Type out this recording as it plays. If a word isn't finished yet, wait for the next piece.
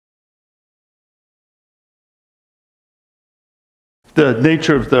The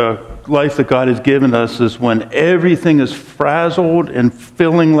nature of the life that God has given us is when everything is frazzled and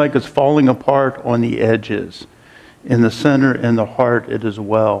feeling like it's falling apart on the edges. In the center and the heart, it is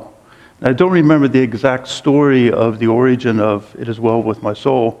well. Now, I don't remember the exact story of the origin of "It Is Well With My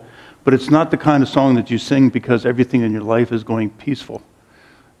Soul," but it's not the kind of song that you sing because everything in your life is going peaceful.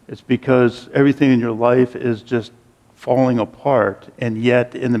 It's because everything in your life is just falling apart, and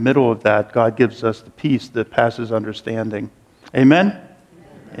yet in the middle of that, God gives us the peace that passes understanding. Amen?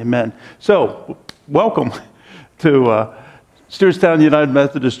 Amen. So, welcome to Stewartstown United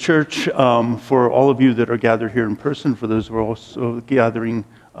Methodist Church. For all of you that are gathered here in person, for those who are also gathering,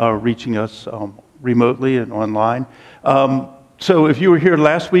 reaching us remotely and online. So if you were here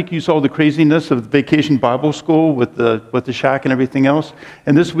last week, you saw the craziness of the Vacation Bible School with the shack and everything else.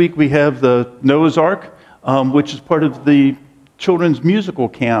 And this week we have the Noah's Ark, which is part of the children's musical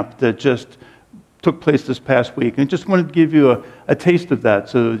camp that just took place this past week. And just wanted to give you a taste of that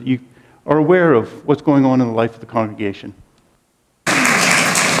so you are aware of what's going on in the life of the congregation.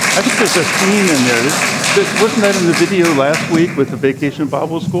 I think there's a theme in there. Wasn't that in the video last week with the Vacation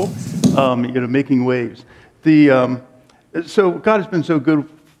Bible School? Making waves. So God has been so good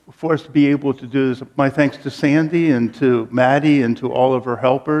for us to be able to do this. My thanks to Sandy and to Maddie and to all of her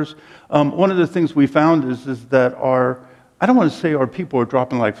helpers. One of the things we found is that I don't want to say our people are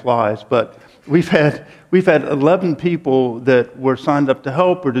dropping like flies, but we've had 11 people that were signed up to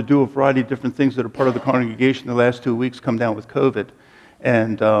help or to do a variety of different things that are part of the congregation the last 2 weeks come down with COVID.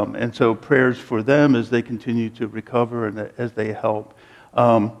 And so prayers for them as they continue to recover and as they help.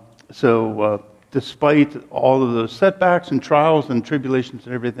 Despite all of those setbacks and trials and tribulations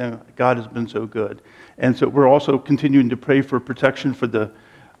and everything, God has been so good. And so we're also continuing to pray for protection for the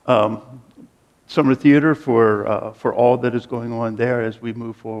Summer Theater, for all that is going on there as we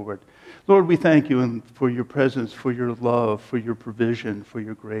move forward. Lord, we thank you for your presence, for your love, for your provision, for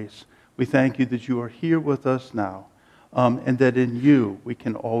your grace. We thank you that you are here with us now, and that in you we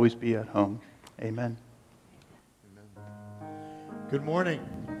can always be at home. Amen. Good morning.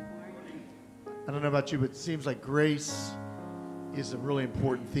 I don't know about you, but it seems like grace is a really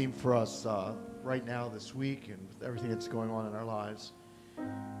important theme for us right now this week and with everything that's going on in our lives.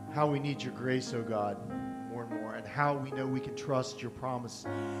 How we need your grace, oh God, more and more, and how we know we can trust your promise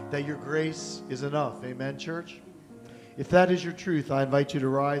that your grace is enough. Amen, church? If that is your truth, I invite you to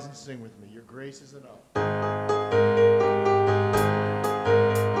rise and sing with me. Your grace is enough.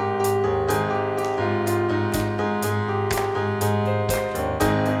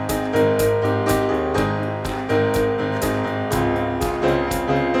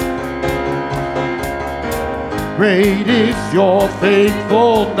 Great is your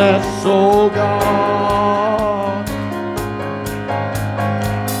faithfulness, O God.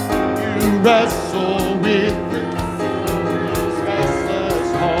 You wrestle with this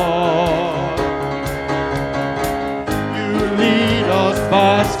restless heart. You lead us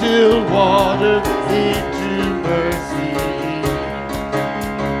by still waters into mercy,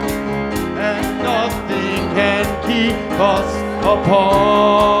 and nothing can keep us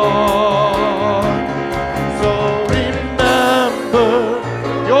apart.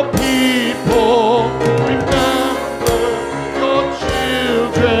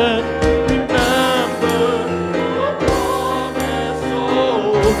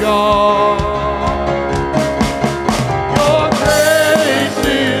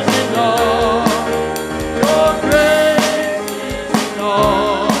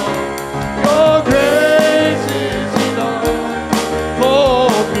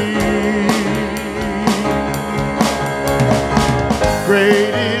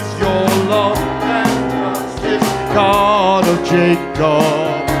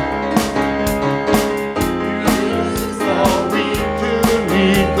 Jacob, you saw weak to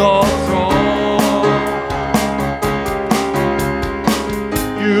lead the strong.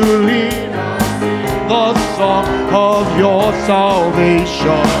 You lead us in the song of your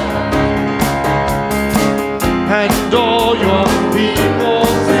salvation, and all your people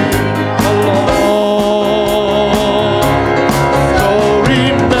sing along. So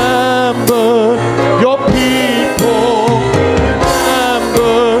remember your people.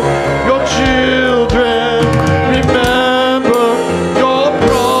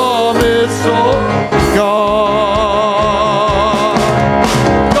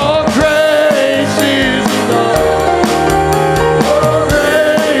 Grace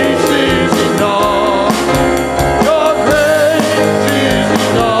is enough.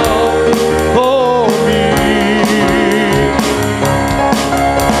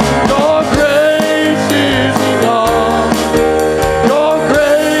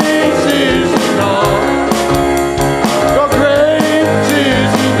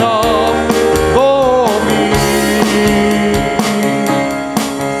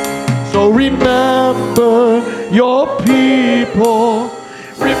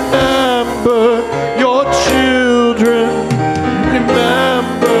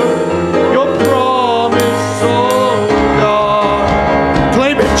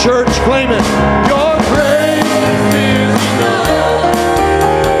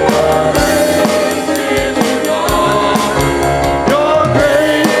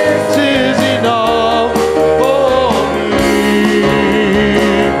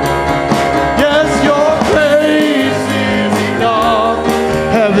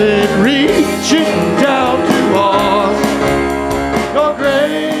 heaven reaching down to us. Your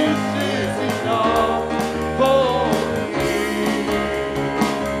grace is enough for me.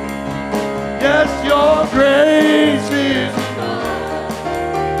 Yes, your grace is enough.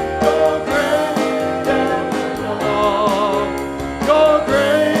 Your grace is enough. Your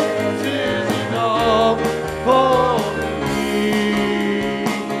grace is enough for me.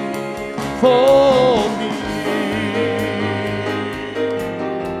 For me.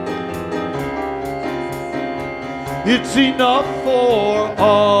 It's enough for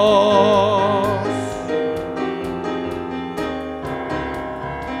us.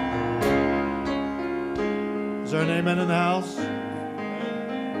 Is there an amen in the house?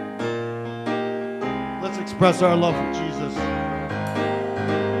 Let's express our love for Jesus.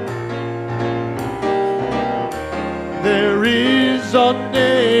 There is a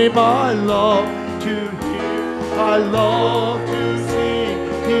name I love to hear. I love to sing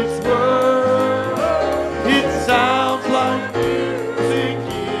His word. It sounds like music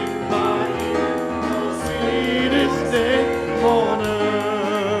in my ear, the sweetest name on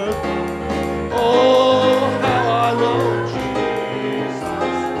earth. Oh, how I love Jesus.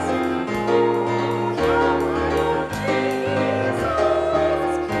 Oh, how I love Jesus.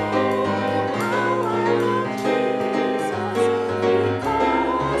 Oh, how I love Jesus.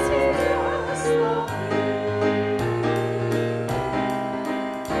 Because He first loved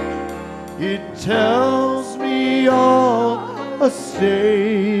me. It tells me of a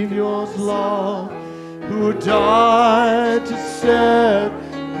Savior's love who died to set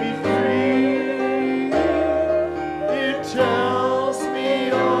me free. It tells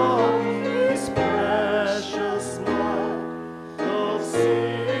me of His precious blood, the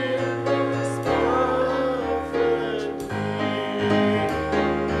sinless perfect me.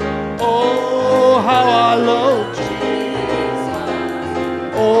 Oh, how I love Jesus.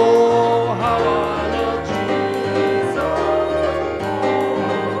 Oh, how I love Jesus.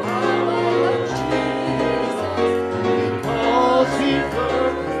 Oh, how I love Jesus. Because He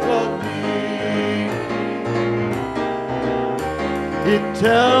first loved me. It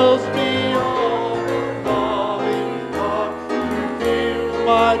tells me of the loving heart who feels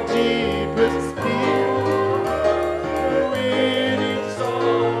my deepest fear. When it's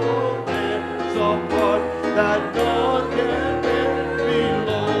sorrow bears a part that none can bear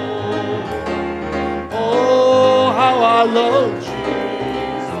below. Oh, how I love Jesus.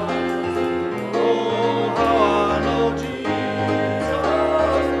 Oh, how I love Jesus.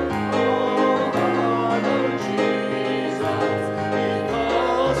 Oh, how I love Jesus.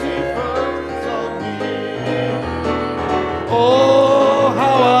 Because He first loved me. Oh,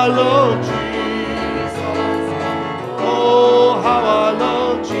 how I love Jesus. Oh, how I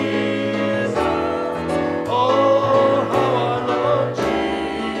love Jesus. Oh, how I love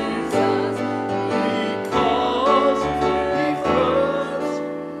Jesus. Because He first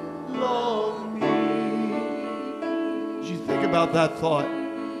loved me. As you think about that thought, I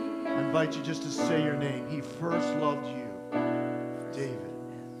invite you just to say your name. He first loved you, David.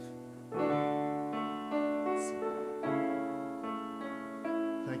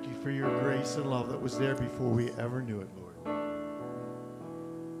 Thank you for your grace and love that was there before we ever knew it, Lord.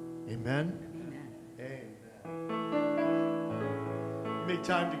 Amen. Amen. Make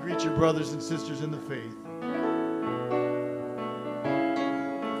time to greet your brothers and sisters in the faith.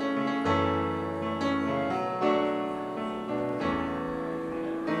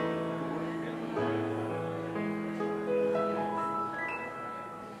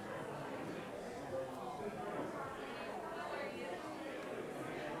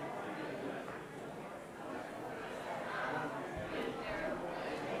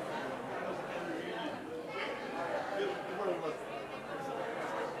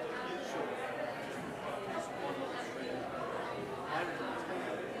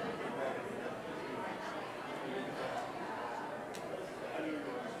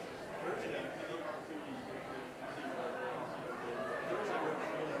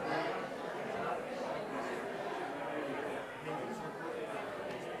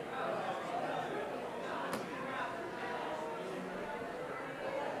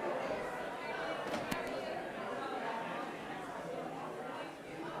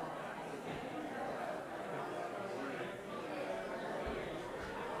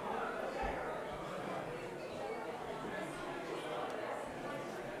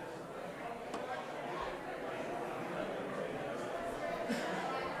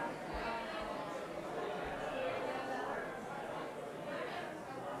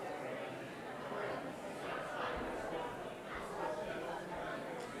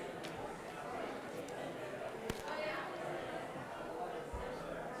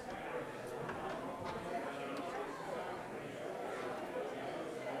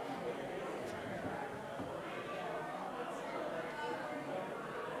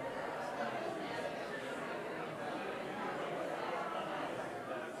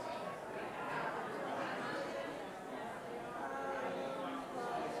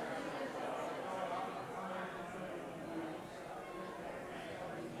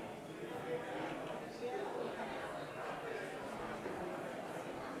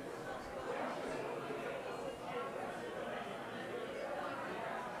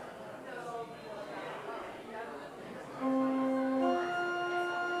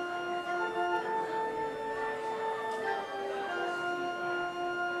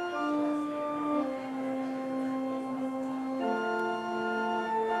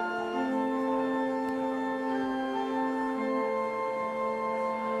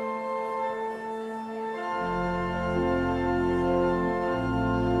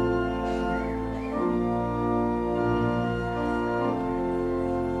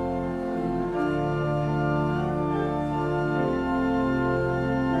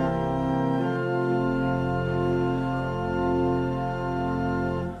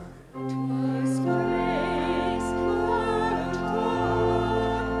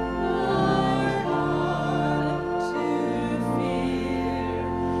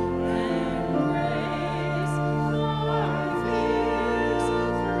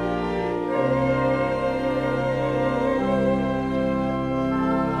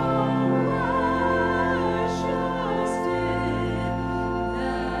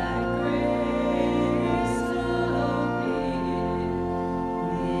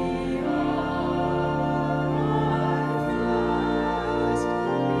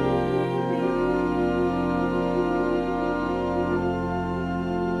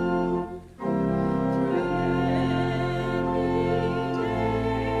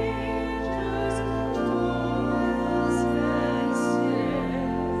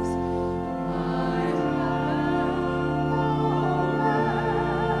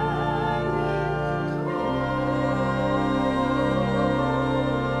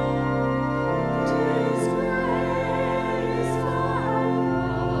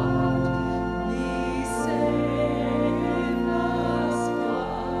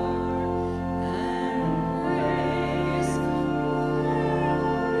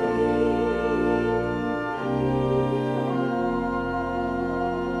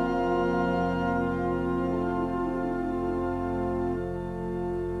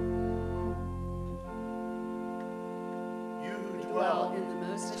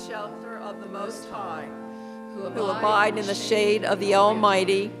 shelter of the Most High, who abide in the shade of the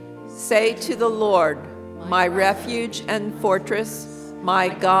Almighty, say to the Lord, my refuge and fortress, my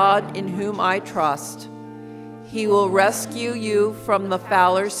God in whom I trust. He will rescue you from the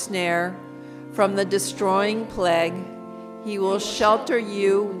fowler's snare, from the destroying plague. He will shelter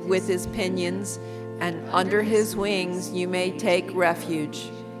you with his pinions, and under his wings you may take refuge.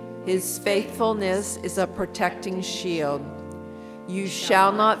 His faithfulness is a protecting shield. You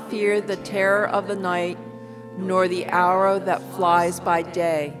shall not fear the terror of the night, nor the arrow that flies by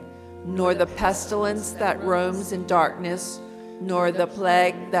day, nor the pestilence that roams in darkness, nor the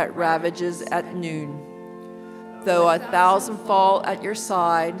plague that ravages at noon. Though 1,000 fall at your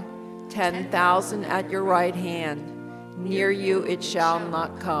side, 10,000 at your right hand, near you it shall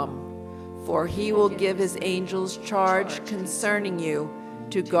not come. For he will give his angels charge concerning you,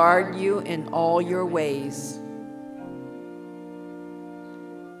 to guard you in all your ways.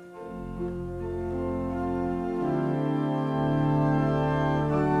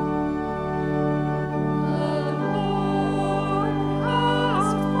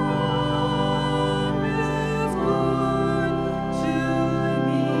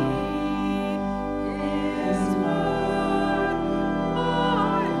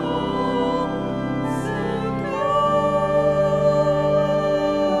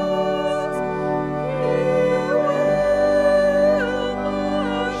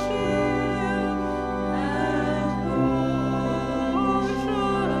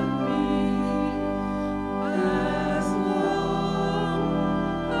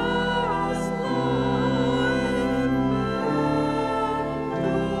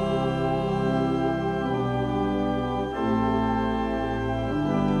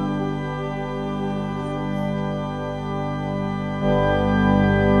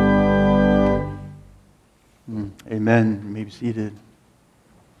 Amen. You may be seated.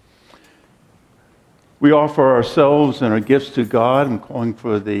 We offer ourselves and our gifts to God. I'm calling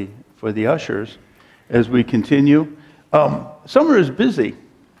for the ushers as we continue. Summer is busy.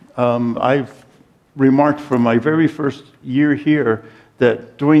 I've remarked from my very first year here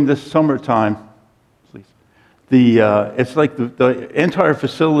that during this summertime, it's like the entire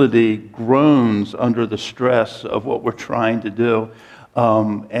facility groans under the stress of what we're trying to do,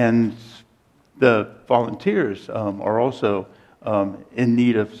 and the volunteers are also in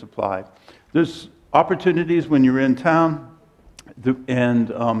need of supply. There's opportunities when you're in town, and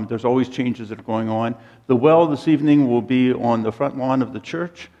there's always changes that are going on. The well this evening will be on the front lawn of the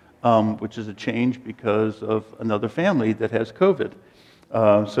church, which is a change because of another family that has COVID.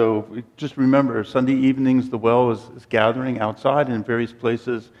 So just remember, Sunday evenings, the well is gathering outside in various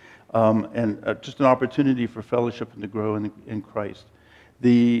places, and just an opportunity for fellowship and to grow in Christ.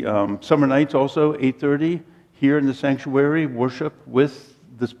 The summer nights also, 8:30, here in the sanctuary, worship with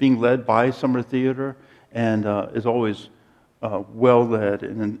this being led by Summer Theater, and is always well-led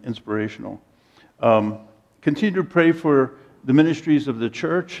and inspirational. Continue to pray for the ministries of the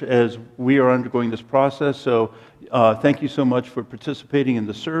church as we are undergoing this process. So thank you so much for participating in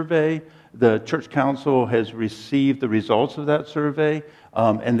the survey. The church council has received the results of that survey,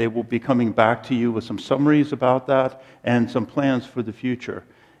 and they will be coming back to you with some summaries about that and some plans for the future.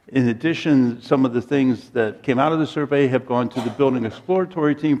 In addition, some of the things that came out of the survey have gone to the building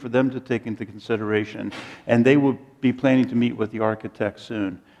exploratory team for them to take into consideration, and they will be planning to meet with the architect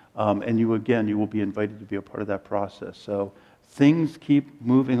soon. And you will be invited to be a part of that process. So things keep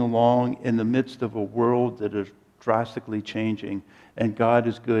moving along in the midst of a world that is drastically changing, and God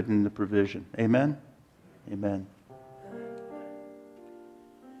is good in the provision. Amen? Amen.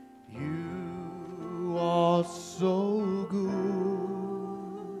 You are so good.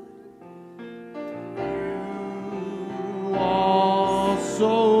 You are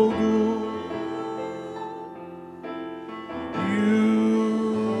so good.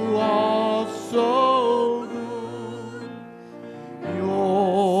 You are so good.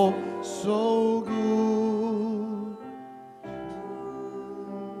 You're so good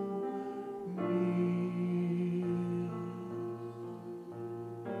to me.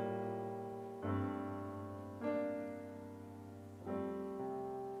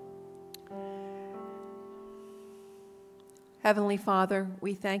 Heavenly Father,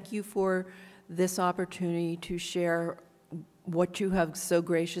 we thank you for this opportunity to share what you have so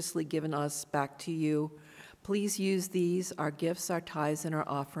graciously given us back to you. Please use these, our gifts, our tithes, and our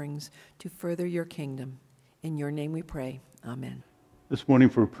offerings to further your kingdom. In your name we pray. Amen. This morning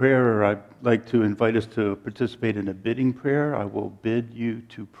for prayer, I'd like to invite us to participate in a bidding prayer. I will bid you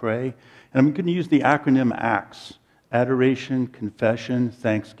to pray. And I'm going to use the acronym ACTS: Adoration, Confession,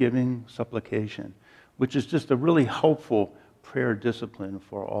 Thanksgiving, Supplication, which is just a really helpful prayer discipline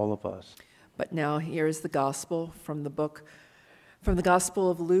for all of us. But now here is the gospel from the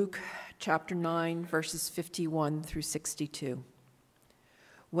Gospel of Luke, chapter 9, verses 51 through 62.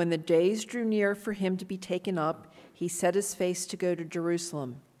 When the days drew near for him to be taken up, he set his face to go to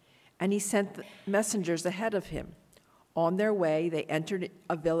Jerusalem, and he sent messengers ahead of him. On their way, they entered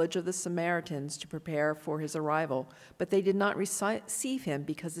a village of the Samaritans to prepare for his arrival, but they did not receive him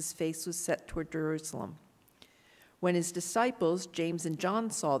because his face was set toward Jerusalem. When his disciples, James and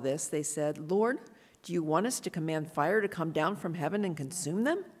John, saw this, they said, "Lord, do you want us to command fire to come down from heaven and consume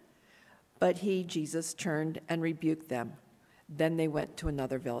them?" But he, Jesus, turned and rebuked them. Then they went to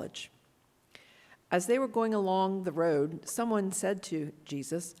another village. As they were going along the road, someone said to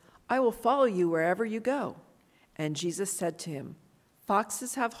Jesus, "I will follow you wherever you go." And Jesus said to him,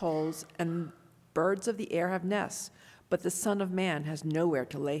 "Foxes have holes and birds of the air have nests, but the Son of Man has nowhere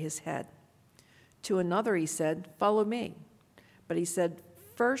to lay his head." To another he said, "Follow me." But he said,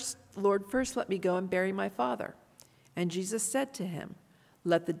 "Lord, first let me go and bury my father." And Jesus said to him,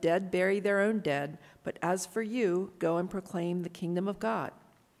 "Let the dead bury their own dead, but as for you, go and proclaim the kingdom of God."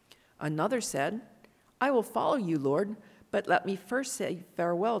 Another said, "I will follow you, Lord, but let me first say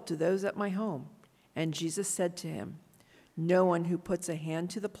farewell to those at my home." And Jesus said to him, "No one who puts a hand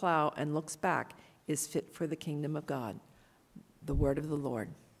to the plow and looks back is fit for the kingdom of God." The word of the Lord.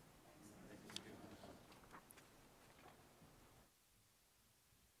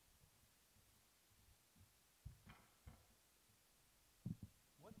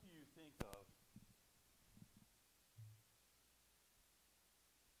 What do you think of?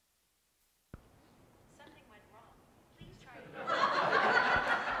 Something went wrong. Please try again.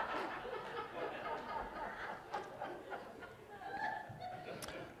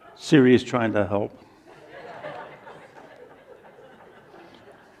 Siri is trying to help.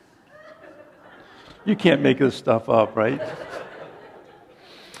 You can't make this stuff up, right?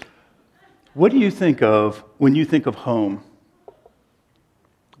 What do you think of when you think of home?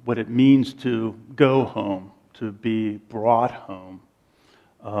 What it means to go home, to be brought home.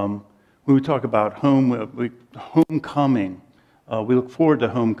 When we talk about home, homecoming, we look forward to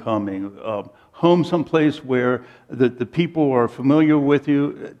homecoming. Home someplace where the people are familiar with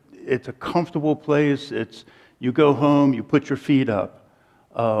you. It's a comfortable place. You go home, you put your feet up.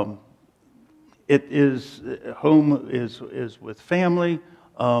 Home is with family,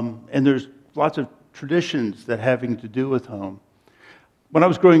 and there's lots of traditions that having to do with home. When I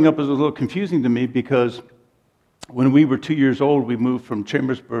was growing up, it was a little confusing to me because when we were 2 years old, we moved from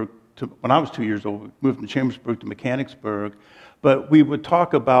Chambersburg when I was 2 years old, we moved from Chambersburg to Mechanicsburg, but we would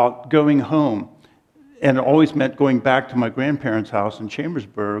talk about going home, and it always meant going back to my grandparents' house in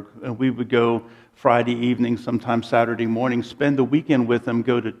Chambersburg, and we would go Friday evening, sometimes Saturday morning, spend the weekend with them,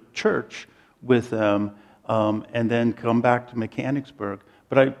 go to church with them, and then come back to Mechanicsburg.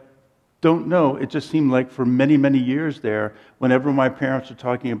 But I don't know, it just seemed like for many, many years there, whenever my parents were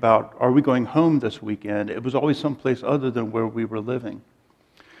talking about, are we going home this weekend, it was always someplace other than where we were living.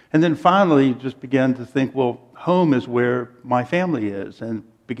 And then finally, just began to think, well, home is where my family is, and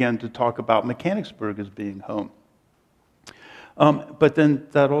began to talk about Mechanicsburg as being home. But then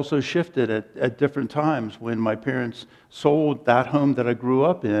that also shifted at different times when my parents sold that home that I grew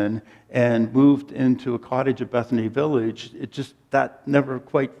up in and moved into a cottage at Bethany Village. That never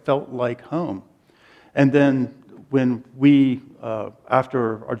quite felt like home. And then when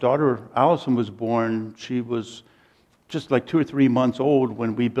after our daughter Allison was born, she was just like 2 or 3 months old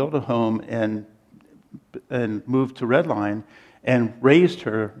when we built a home and moved to Redline and raised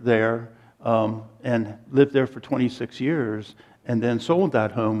her there and lived there for 26 years and then sold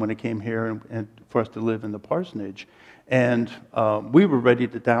that home when it came here and for us to live in the parsonage. And we were ready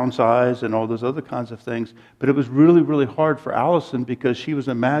to downsize and all those other kinds of things, but it was really, really hard for Allison because she was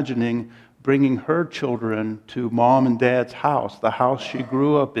imagining bringing her children to mom and dad's house, the house she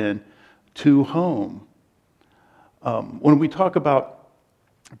grew up in, to home. When we talk about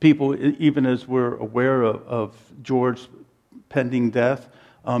people, even as we're aware of George's pending death,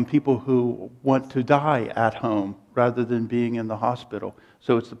 people who want to die at home rather than being in the hospital.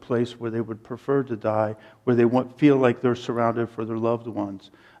 So it's the place where they would prefer to die, where they feel like they're surrounded for their loved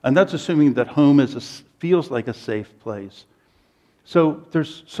ones. And that's assuming that home feels like a safe place. So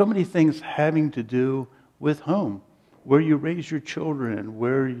there's so many things having to do with home, where you raise your children,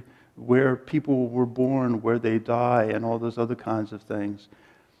 where people were born, where they die, and all those other kinds of things.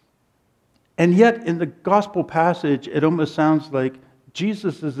 And yet, in the gospel passage, it almost sounds like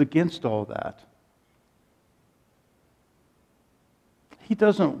Jesus is against all that. He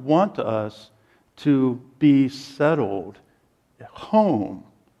doesn't want us to be settled at home.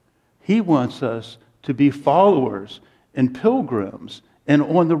 He wants us to be followers and pilgrims and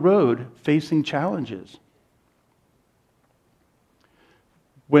on the road facing challenges.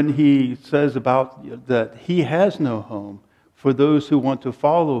 When he says about that he has no home, for those who want to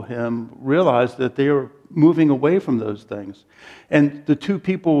follow him realize that they are moving away from those things. And the two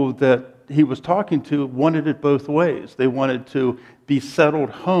people that he was talking to wanted it both ways. They wanted to be settled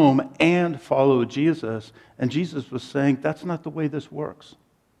home and follow Jesus. And Jesus was saying, that's not the way this works.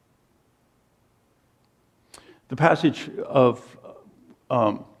 The passage of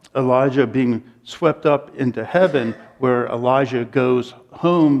Elijah being swept up into heaven, where Elijah goes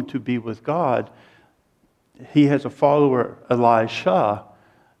home to be with God, he has a follower, Elisha,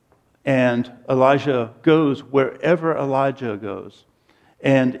 and Elijah goes wherever Elijah goes.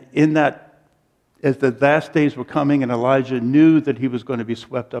 And in that, as the last days were coming and Elijah knew that he was going to be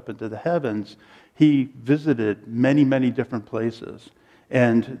swept up into the heavens, he visited many, many different places.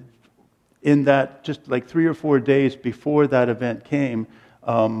 And in that, just like 3 or 4 days before that event came,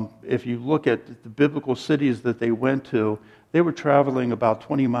 if you look at the biblical cities that they went to, they were traveling about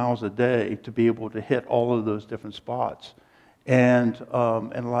 20 miles a day to be able to hit all of those different spots. And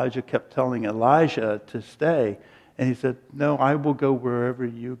Elijah kept telling Elijah to stay. And he said, no, I will go wherever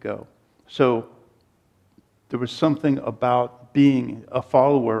you go. So there was something about being a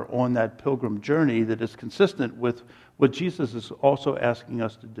follower on that pilgrim journey that is consistent with what Jesus is also asking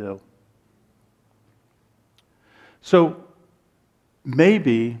us to do. So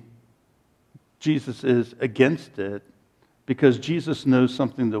maybe Jesus is against it because Jesus knows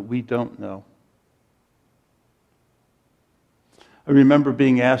something that we don't know. I remember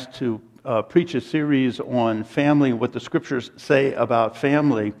being asked to preach a series on family and what the scriptures say about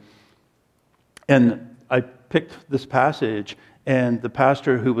family. And I picked this passage, and the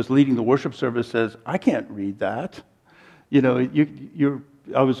pastor who was leading the worship service says, I can't read that. You know,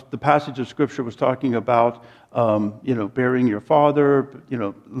 the passage of scripture was talking about, burying your father,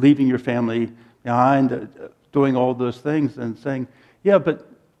 leaving your family behind, doing all those things, and saying, yeah, but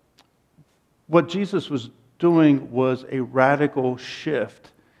what Jesus was doing was a radical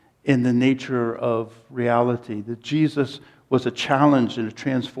shift in the nature of reality, that Jesus was a challenge and a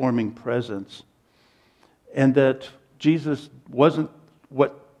transforming presence, and that Jesus wasn't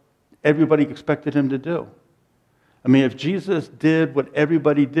what everybody expected him to do. I mean, if Jesus did what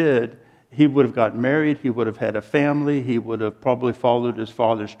everybody did, he would have gotten married, he would have had a family, he would have probably followed his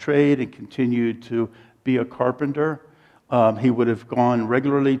father's trade and continued to be a carpenter. He would have gone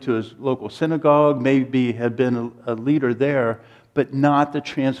regularly to his local synagogue, maybe had been a leader there, but not the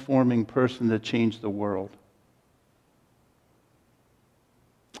transforming person that changed the world.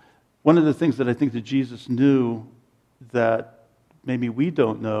 One of the things that I think that Jesus knew that maybe we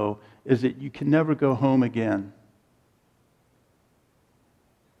don't know is that you can never go home again.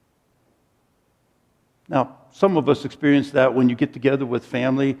 Now, some of us experience that when you get together with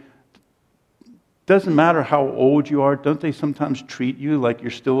family. Doesn't matter how old you are, don't they sometimes treat you like you're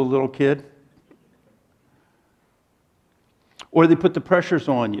still a little kid? Or they put the pressures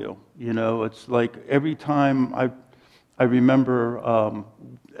on you. You know, it's like every time I remember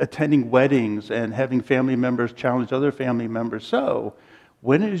attending weddings and having family members challenge other family members, so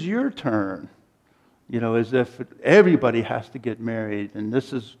when is your turn? You know, as if everybody has to get married and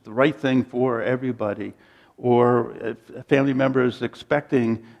this is the right thing for everybody. Or if a family member is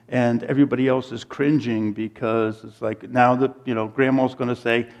expecting and everybody else is cringing because it's like now that, grandma's going to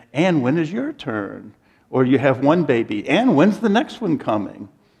say, and when is your turn? Or you have one baby, and when's the next one coming?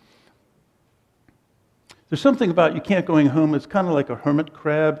 There's something about you can't going home. It's kind of like a hermit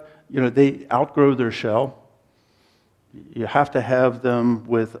crab. They outgrow their shell. You have to have them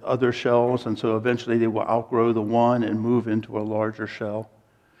with other shells, and so eventually they will outgrow the one and move into a larger shell.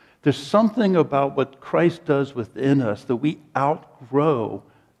 There's something about what Christ does within us that we outgrow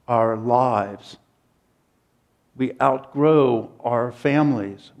our lives. We outgrow our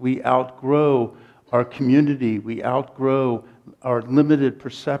families. We outgrow our community. We outgrow our limited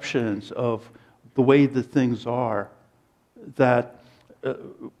perceptions of the way that things are. That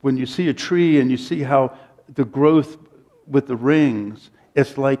when you see a tree and you see how the growth with the rings,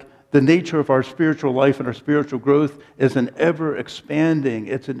 it's like the nature of our spiritual life and our spiritual growth is an ever expanding,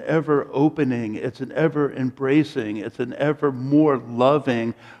 it's an ever opening, it's an ever embracing, it's an ever more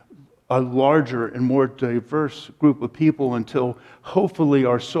loving, a larger and more diverse group of people until hopefully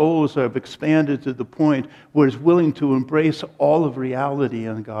our souls have expanded to the point where it's willing to embrace all of reality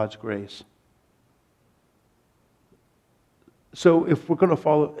and God's grace. So if we're going to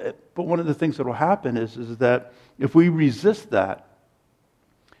follow, but one of the things that will happen is that if we resist that,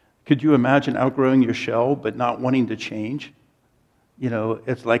 could you imagine outgrowing your shell but not wanting to change?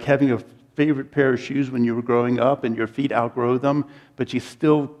 It's like having a favorite pair of shoes when you were growing up and your feet outgrow them, but you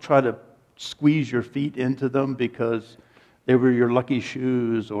still try to squeeze your feet into them because they were your lucky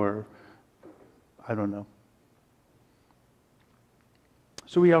shoes, or I don't know.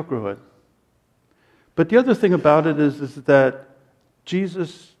 So we outgrow it. But the other thing about it is that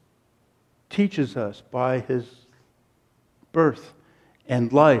Jesus teaches us by his birth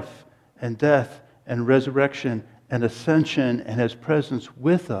and life and death and resurrection and ascension and his presence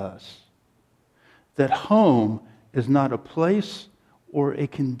with us, that home is not a place or a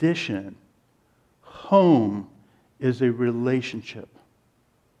condition. Home is a relationship.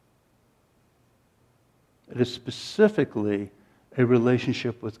 It is specifically a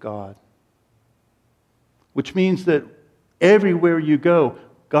relationship with God. Which means that everywhere you go,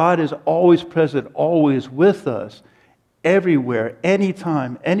 God is always present, always with us, everywhere,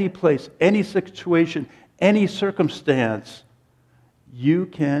 anytime, any place, any situation, any circumstance. You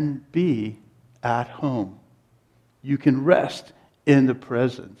can be at home. You can rest in the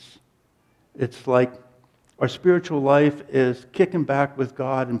presence. It's like our spiritual life is kicking back with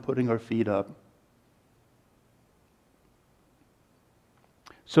God and putting our feet up.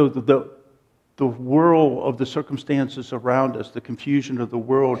 So the whirl of the circumstances around us, the confusion of the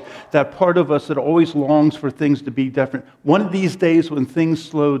world, that part of us that always longs for things to be different. One of these days when things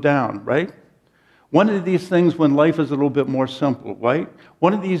slow down, right? One of these things when life is a little bit more simple, right?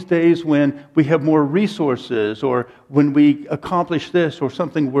 One of these days when we have more resources, or when we accomplish this or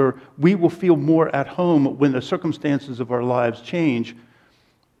something, where we will feel more at home when the circumstances of our lives change.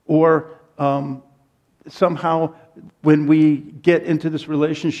 Or somehow when we get into this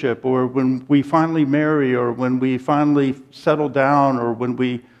relationship, or when we finally marry, or when we finally settle down, or when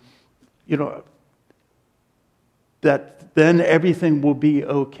we, that then everything will be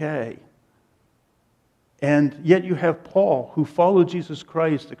okay. And yet you have Paul, who followed Jesus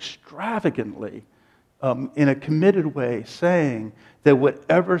Christ extravagantly, in a committed way, saying that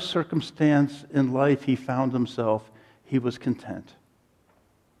whatever circumstance in life he found himself, he was content.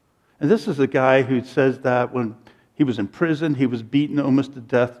 And this is a guy who says that when he was in prison, he was beaten almost to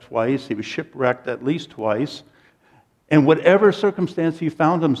death twice, he was shipwrecked at least twice, and whatever circumstance he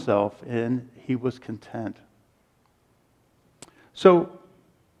found himself in, he was content. So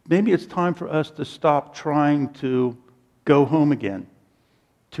maybe it's time for us to stop trying to go home again,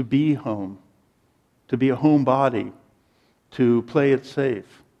 to be home, to be a homebody, to play it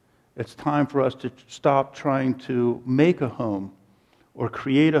safe. It's time for us to stop trying to make a home or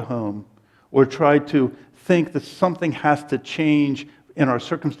create a home, or try to think that something has to change in our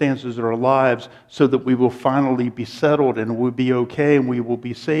circumstances or our lives so that we will finally be settled and we'll be okay and we will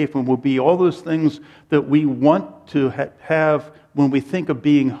be safe and we'll be all those things that we want to have when we think of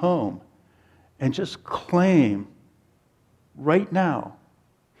being home. And just claim right now,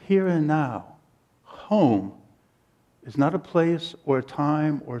 here and now, home is not a place or a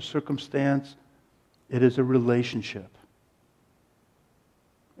time or a circumstance. It is a relationship.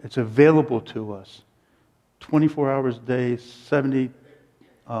 It's available to us 24 hours a day, 70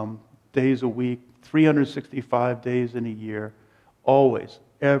 days a week, 365 days in a year, always,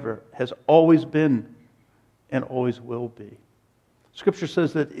 ever, has always been and always will be. Scripture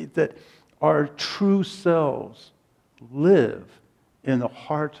says that our true selves live in the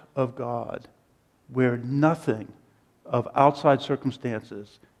heart of God, where nothing of outside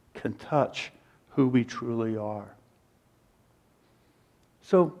circumstances can touch who we truly are.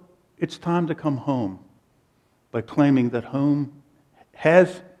 So it's time to come home by claiming that home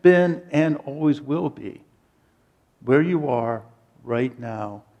has been and always will be where you are right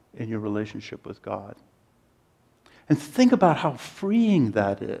now in your relationship with God. And think about how freeing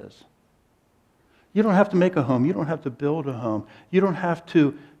that is. You don't have to make a home. You don't have to build a home. You don't have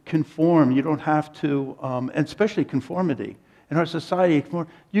to conform. You don't have to, and especially conformity. In our society,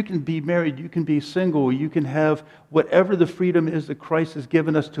 you can be married, you can be single, you can have whatever the freedom is that Christ has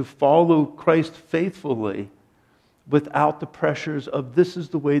given us to follow Christ faithfully without the pressures of this is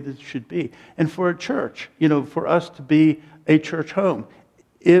the way that it should be. And for a church, for us to be a church home,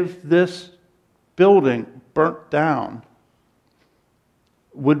 if this building burnt down,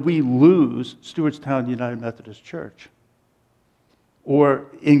 would we lose Stewartstown United Methodist Church? Or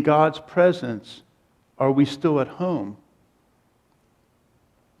in God's presence, are we still at home?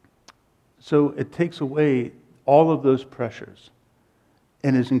 So it takes away all of those pressures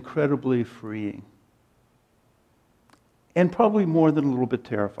and is incredibly freeing. And probably more than a little bit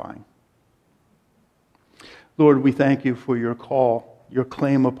terrifying. Lord, we thank you for your call, your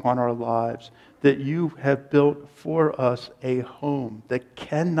claim upon our lives, that you have built for us a home that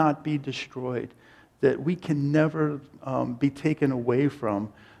cannot be destroyed, that we can never be taken away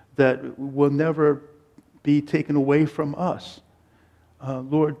from, that will never be taken away from us.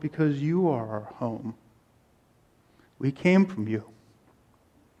 Lord, because you are our home. We came from you.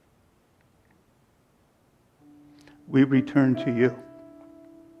 We return to you.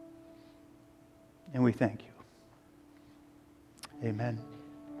 And we thank you. Amen.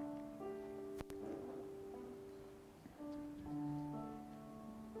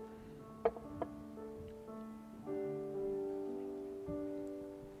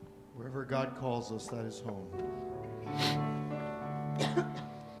 Wherever God calls us, that is home.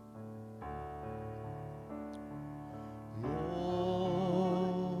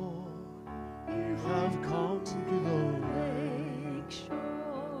 Lord, you have come to the Lake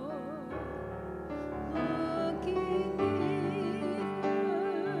shore, looking neither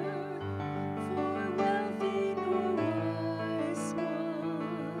for wealthy nor wise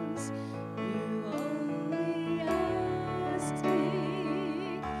ones. You only asked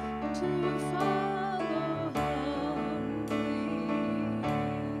me to follow humbly.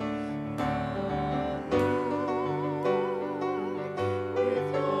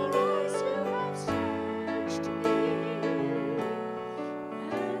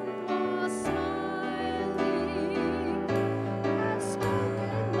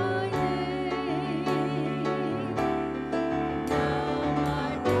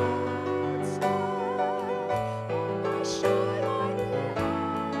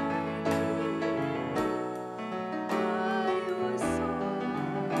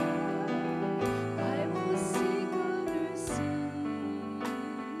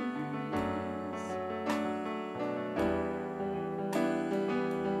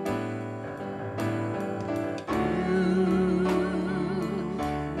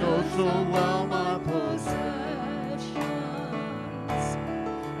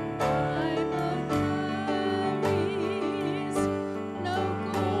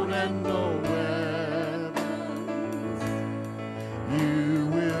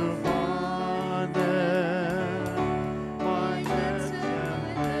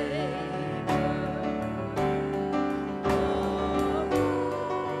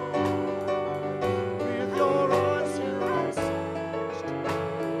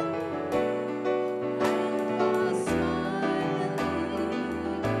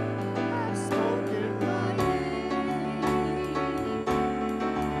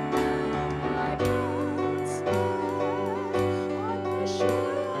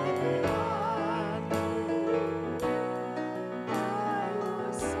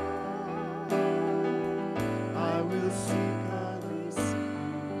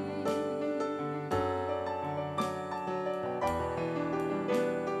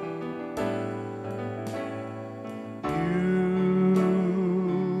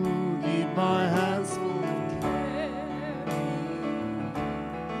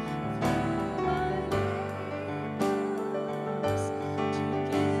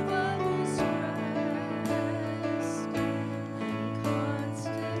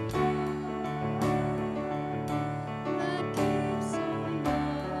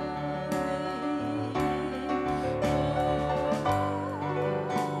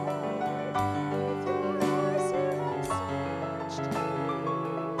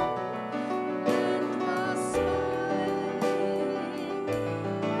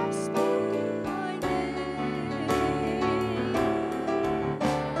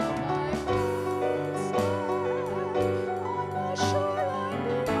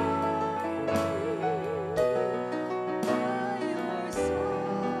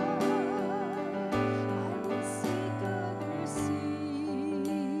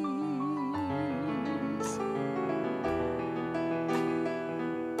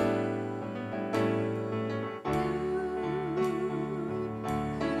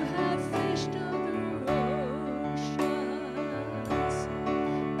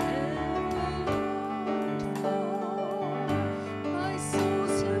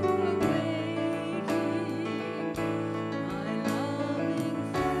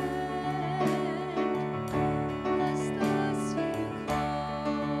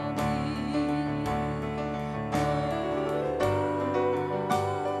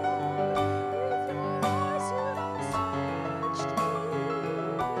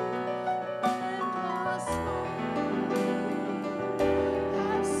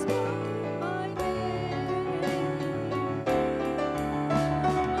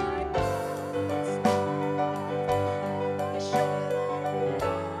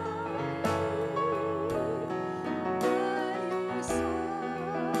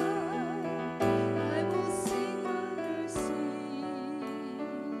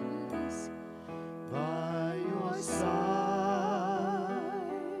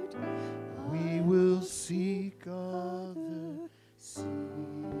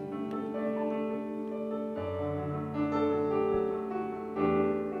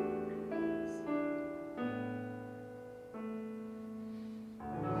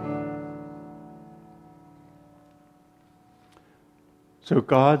 So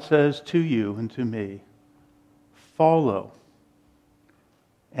God says to you and to me, follow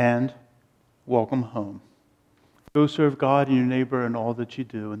and welcome home. Go serve God and your neighbor in all that you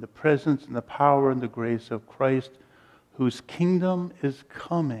do, in the presence and the power and the grace of Christ, whose kingdom is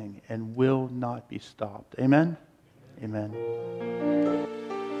coming and will not be stopped. Amen? Amen.